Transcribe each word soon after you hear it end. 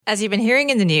As you've been hearing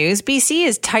in the news, BC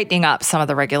is tightening up some of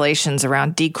the regulations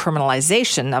around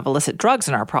decriminalization of illicit drugs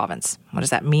in our province. What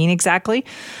does that mean exactly?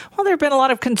 Well, there have been a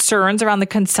lot of concerns around the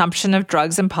consumption of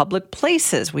drugs in public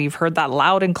places. We've heard that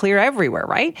loud and clear everywhere,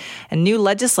 right? And new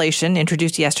legislation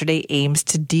introduced yesterday aims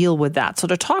to deal with that. So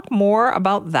to talk more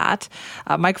about that,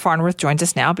 Mike Farnworth joins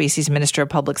us now, BC's Minister of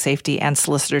Public Safety and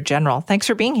Solicitor General. Thanks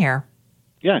for being here.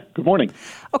 Yeah, good morning.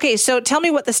 Okay, so tell me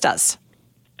what this does.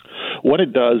 What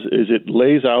it does is it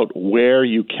lays out where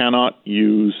you cannot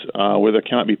use, where there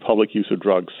cannot be public use of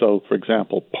drugs. So, for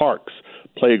example, parks,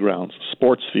 playgrounds,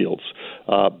 sports fields,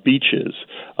 beaches,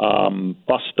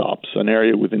 bus stops, an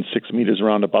area within 6 meters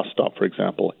around a bus stop, for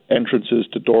example, entrances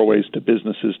to doorways to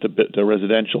businesses, to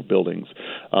residential buildings.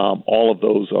 All of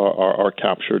those are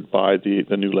captured by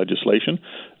the new legislation,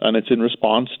 and it's in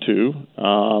response to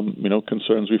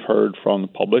concerns we've heard from the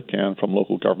public and from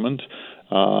local government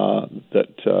about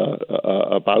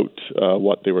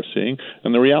what they were seeing.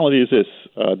 And the reality is this: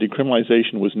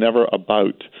 decriminalization was never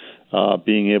about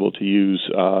being able to use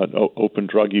open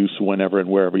drug use whenever and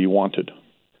wherever you wanted.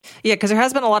 Yeah, because there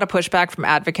has been a lot of pushback from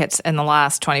advocates in the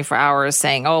last 24 hours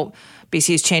saying,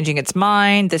 BC is changing its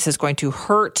mind. This is going to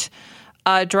hurt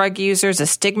drug users. It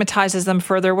stigmatizes them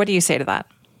further. What do you say to that?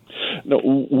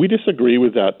 No, we disagree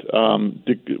with that.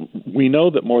 We know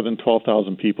that more than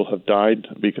 12,000 people have died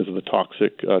because of the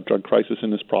toxic drug crisis in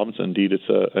this province. Indeed, it's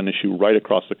an issue right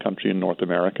across the country in North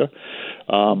America.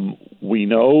 We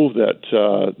know that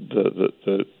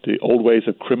the old ways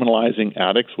of criminalizing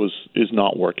addicts is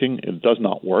not working. It does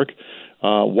not work.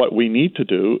 What we need to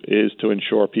do is to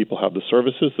ensure people have the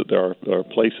services, that there are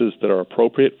places that are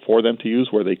appropriate for them to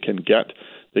use where they can get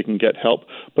help.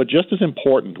 But just as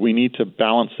important, we need to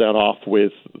balance that off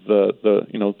with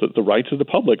the rights of the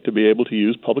public to be able to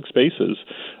use public spaces,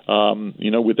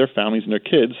 with their families and their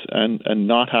kids, and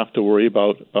not have to worry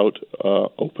about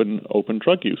open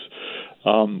drug use.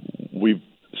 We've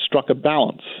struck a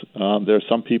balance. There are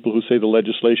some people who say the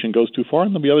legislation goes too far,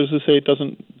 and there'll be others who say it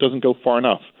doesn't go far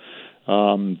enough.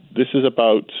 This is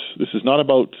not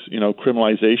about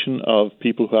criminalization of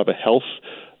people who have a health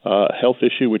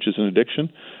issue, which is an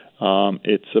addiction.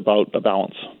 It's about a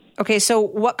balance. Okay, so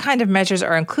what kind of measures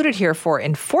are included here for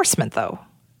enforcement, though?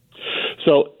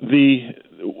 So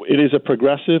it is a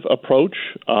progressive approach,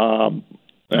 and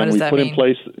we put in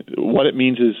place. What it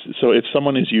means is, so if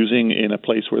someone is using in a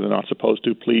place where they're not supposed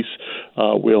to, police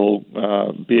will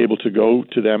be able to go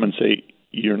to them and say,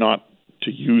 "You're not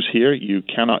to use here. You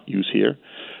cannot use here,"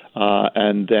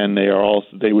 and then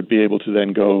they would be able to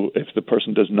then go if the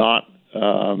person does not.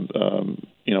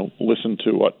 Listen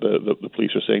to what the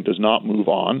police are saying, does not move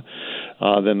on,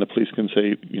 then the police can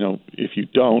say, if you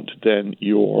don't, then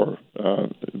the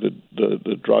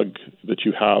drug that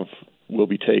you have will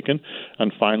be taken.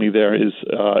 And finally, there is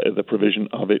the provision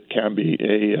of it can be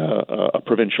a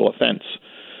provincial offence.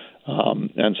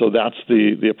 And so that's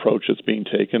the approach that's being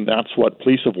taken. That's what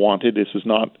police have wanted. This is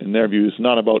not, in their view, it's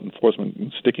not about enforcement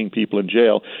and sticking people in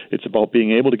jail. It's about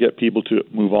being able to get people to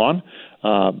move on,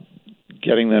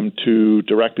 directing them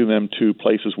to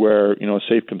places where, a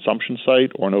safe consumption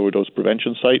site or an overdose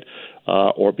prevention site,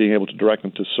 or being able to direct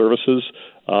them to services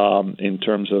in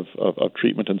terms of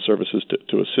treatment and services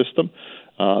to assist them.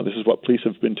 This is what police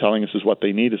have been telling us is what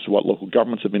they need. This is what local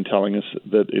governments have been telling us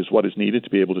that is what is needed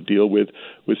to be able to deal with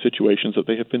situations that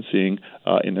they have been seeing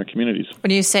in their communities.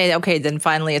 When you say, okay, then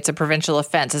finally it's a provincial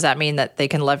offence, does that mean that they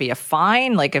can levy a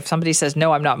fine? Like if somebody says,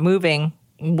 no, I'm not moving,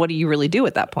 what do you really do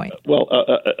at that point? Well,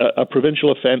 a provincial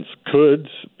offence could,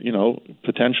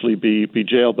 potentially be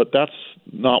jail, but that's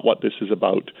not what this is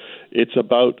about. It's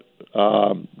about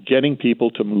getting people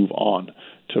to move on,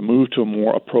 to move to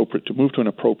an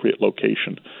appropriate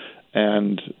location.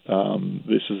 And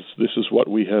this is what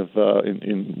we have.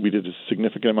 We did a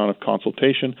significant amount of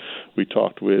consultation. We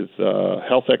talked with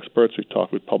health experts. We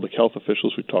talked with public health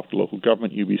officials. We talked to local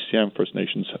government, UBCM, First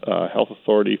Nations Health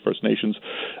Authority, First Nations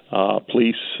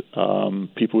police,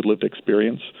 people with lived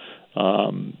experience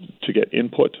to get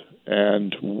input.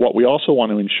 And what we also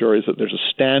want to ensure is that there's a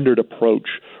standard approach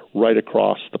right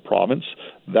across the province.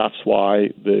 That's why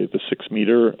the 6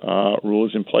 meter rule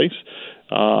is in place.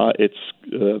 It's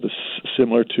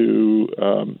similar to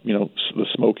the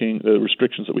smoking, the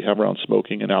restrictions that we have around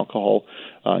smoking and alcohol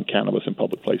and cannabis in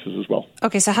public places as well.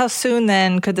 Okay, so how soon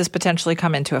then could this potentially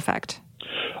come into effect?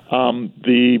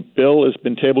 The bill has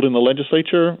been tabled in the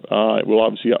legislature. It will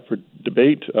obviously be up for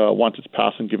debate. Once it's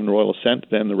passed and given royal assent,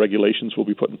 then the regulations will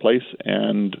be put in place,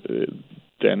 and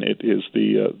then it is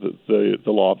the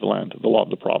law of the land, the law of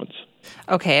the province.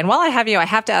 Okay, and while I have you, I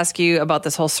have to ask you about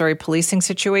this whole Surrey policing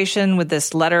situation with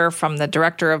this letter from the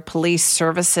Director of Police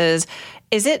Services.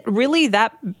 Is it really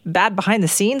that bad behind the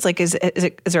scenes? Like, is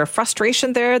there a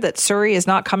frustration there that Surrey is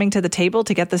not coming to the table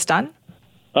to get this done?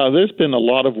 There's been a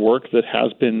lot of work that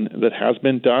has been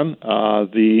done.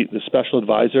 The special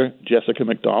advisor Jessica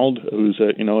McDonald, who's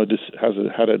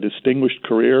had a distinguished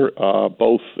career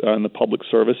both in the public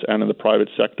service and in the private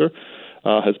sector,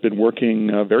 has been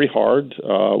working very hard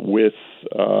with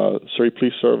Surrey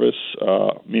Police Service,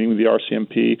 meeting with the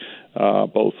RCMP,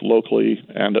 both locally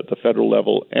and at the federal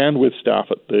level, and with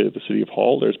staff at the City of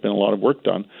Hull. There's been a lot of work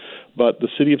done. But the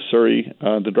City of Surrey,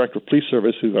 the Director of Police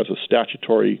Service, who has a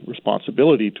statutory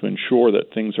responsibility to ensure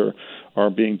that things are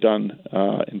being done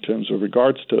in terms of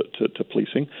regards to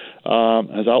policing,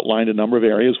 has outlined a number of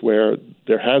areas where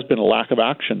there has been a lack of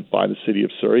action by the City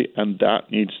of Surrey, and that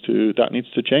needs to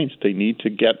change. They need to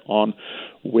get on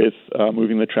with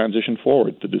moving the transition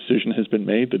forward. The decision has been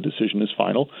made. The decision is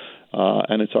final,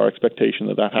 and it's our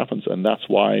expectation that happens. And that's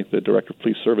why the Director of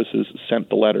Police Services sent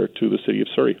the letter to the City of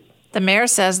Surrey. The mayor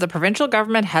says the provincial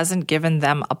government hasn't given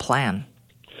them a plan.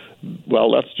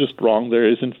 Well, that's just wrong. There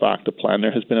is, in fact, a plan.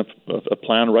 There has been a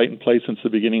plan right in place since the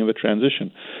beginning of the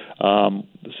transition. The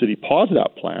city paused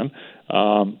that plan,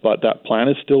 but that plan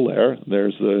is still there.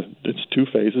 It's two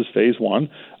phases, phase one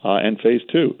and phase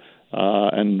two.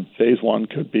 And phase one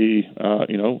could be,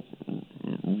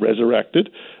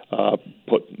 resurrected,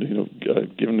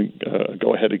 given a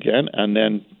go-ahead again, and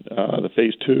then the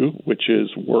phase two, which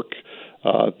is work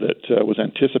that was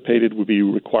anticipated would be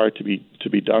required to be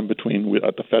done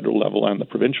at the federal level and the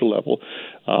provincial level,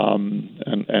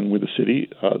 and with the city.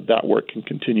 That work can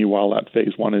continue while that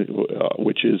phase one,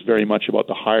 which is very much about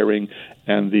the hiring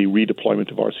and the redeployment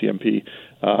of RCMP,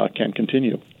 can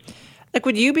continue. Like,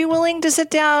 would you be willing to sit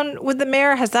down with the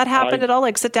mayor? Has that happened at all?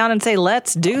 Like, sit down and say,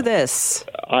 let's do this?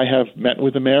 I have met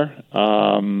with the mayor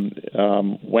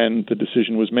when the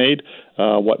decision was made.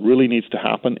 What really needs to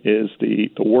happen is the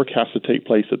work has to take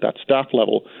place at that staff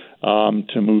level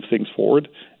to move things forward,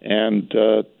 and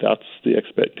that's the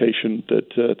expectation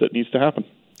that needs to happen.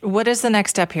 What is the next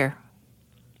step here?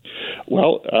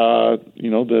 Well,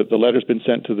 the letter's been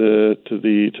sent to the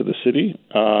city,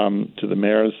 to the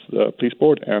mayor's police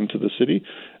board, and to the city,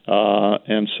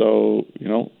 and so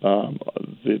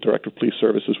the Director of Police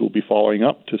Services will be following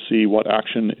up to see what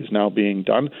action is now being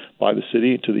done by the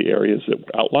city to the areas that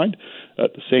were outlined.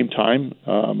 At the same time,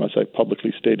 as I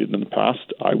publicly stated in the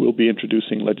past, I will be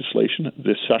introducing legislation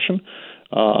this session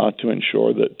to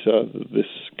ensure that this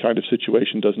kind of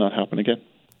situation does not happen again.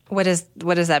 What does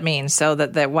that mean? So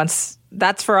that once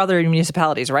that's for other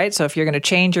municipalities, right? So if you're going to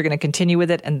change, you're going to continue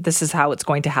with it, and this is how it's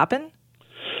going to happen?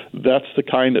 That's the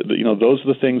kind of, those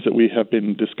are the things that we have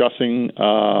been discussing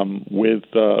with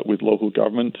local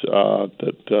government.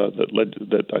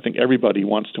 That I think everybody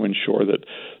wants to ensure that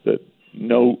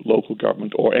no local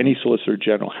government or any Solicitor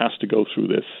General has to go through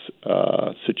this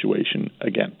situation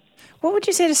again. What would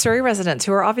you say to Surrey residents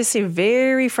who are obviously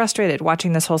very frustrated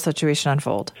watching this whole situation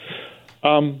unfold?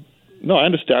 No, I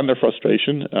understand their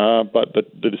frustration, but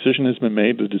the decision has been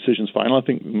made. The decision's final. I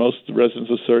think most residents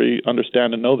of Surrey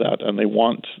understand and know that, and they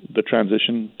want the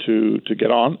transition to get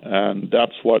on, and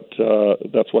that's what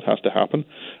has to happen,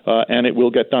 and it will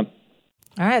get done.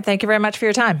 All right. Thank you very much for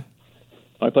your time.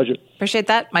 My pleasure. Appreciate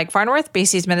that. Mike Farnworth,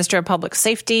 BC's Minister of Public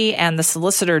Safety, and the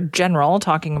Solicitor General,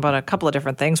 talking about a couple of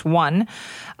different things. One,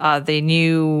 the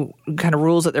new kind of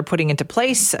rules that they're putting into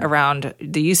place around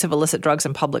the use of illicit drugs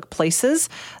in public places.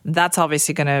 That's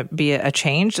obviously going to be a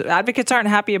change. Advocates aren't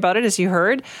happy about it, as you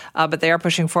heard, but they are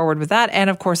pushing forward with that. And,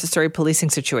 of course, the Surrey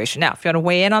policing situation. Now, if you want to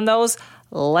weigh in on those,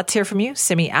 let's hear from you.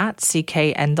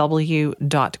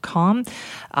 simi@cknw.com.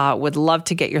 Would love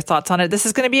to get your thoughts on it. This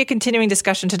is going to be a continuing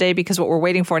discussion today because what we're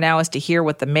waiting for now is to hear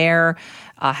what the mayor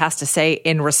has to say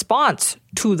in response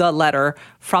to the letter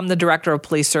from the Director of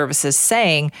Police Services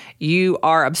saying, you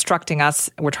are obstructing us.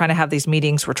 We're trying to have these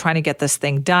meetings. We're trying to get this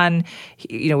thing done.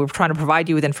 We're trying to provide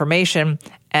you with information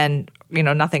and,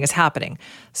 nothing is happening.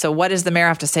 So what does the mayor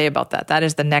have to say about that? That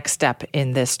is the next step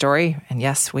in this story. And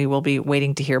yes, we will be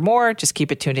waiting to hear more. Just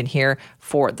keep it tuned in here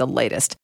for the latest.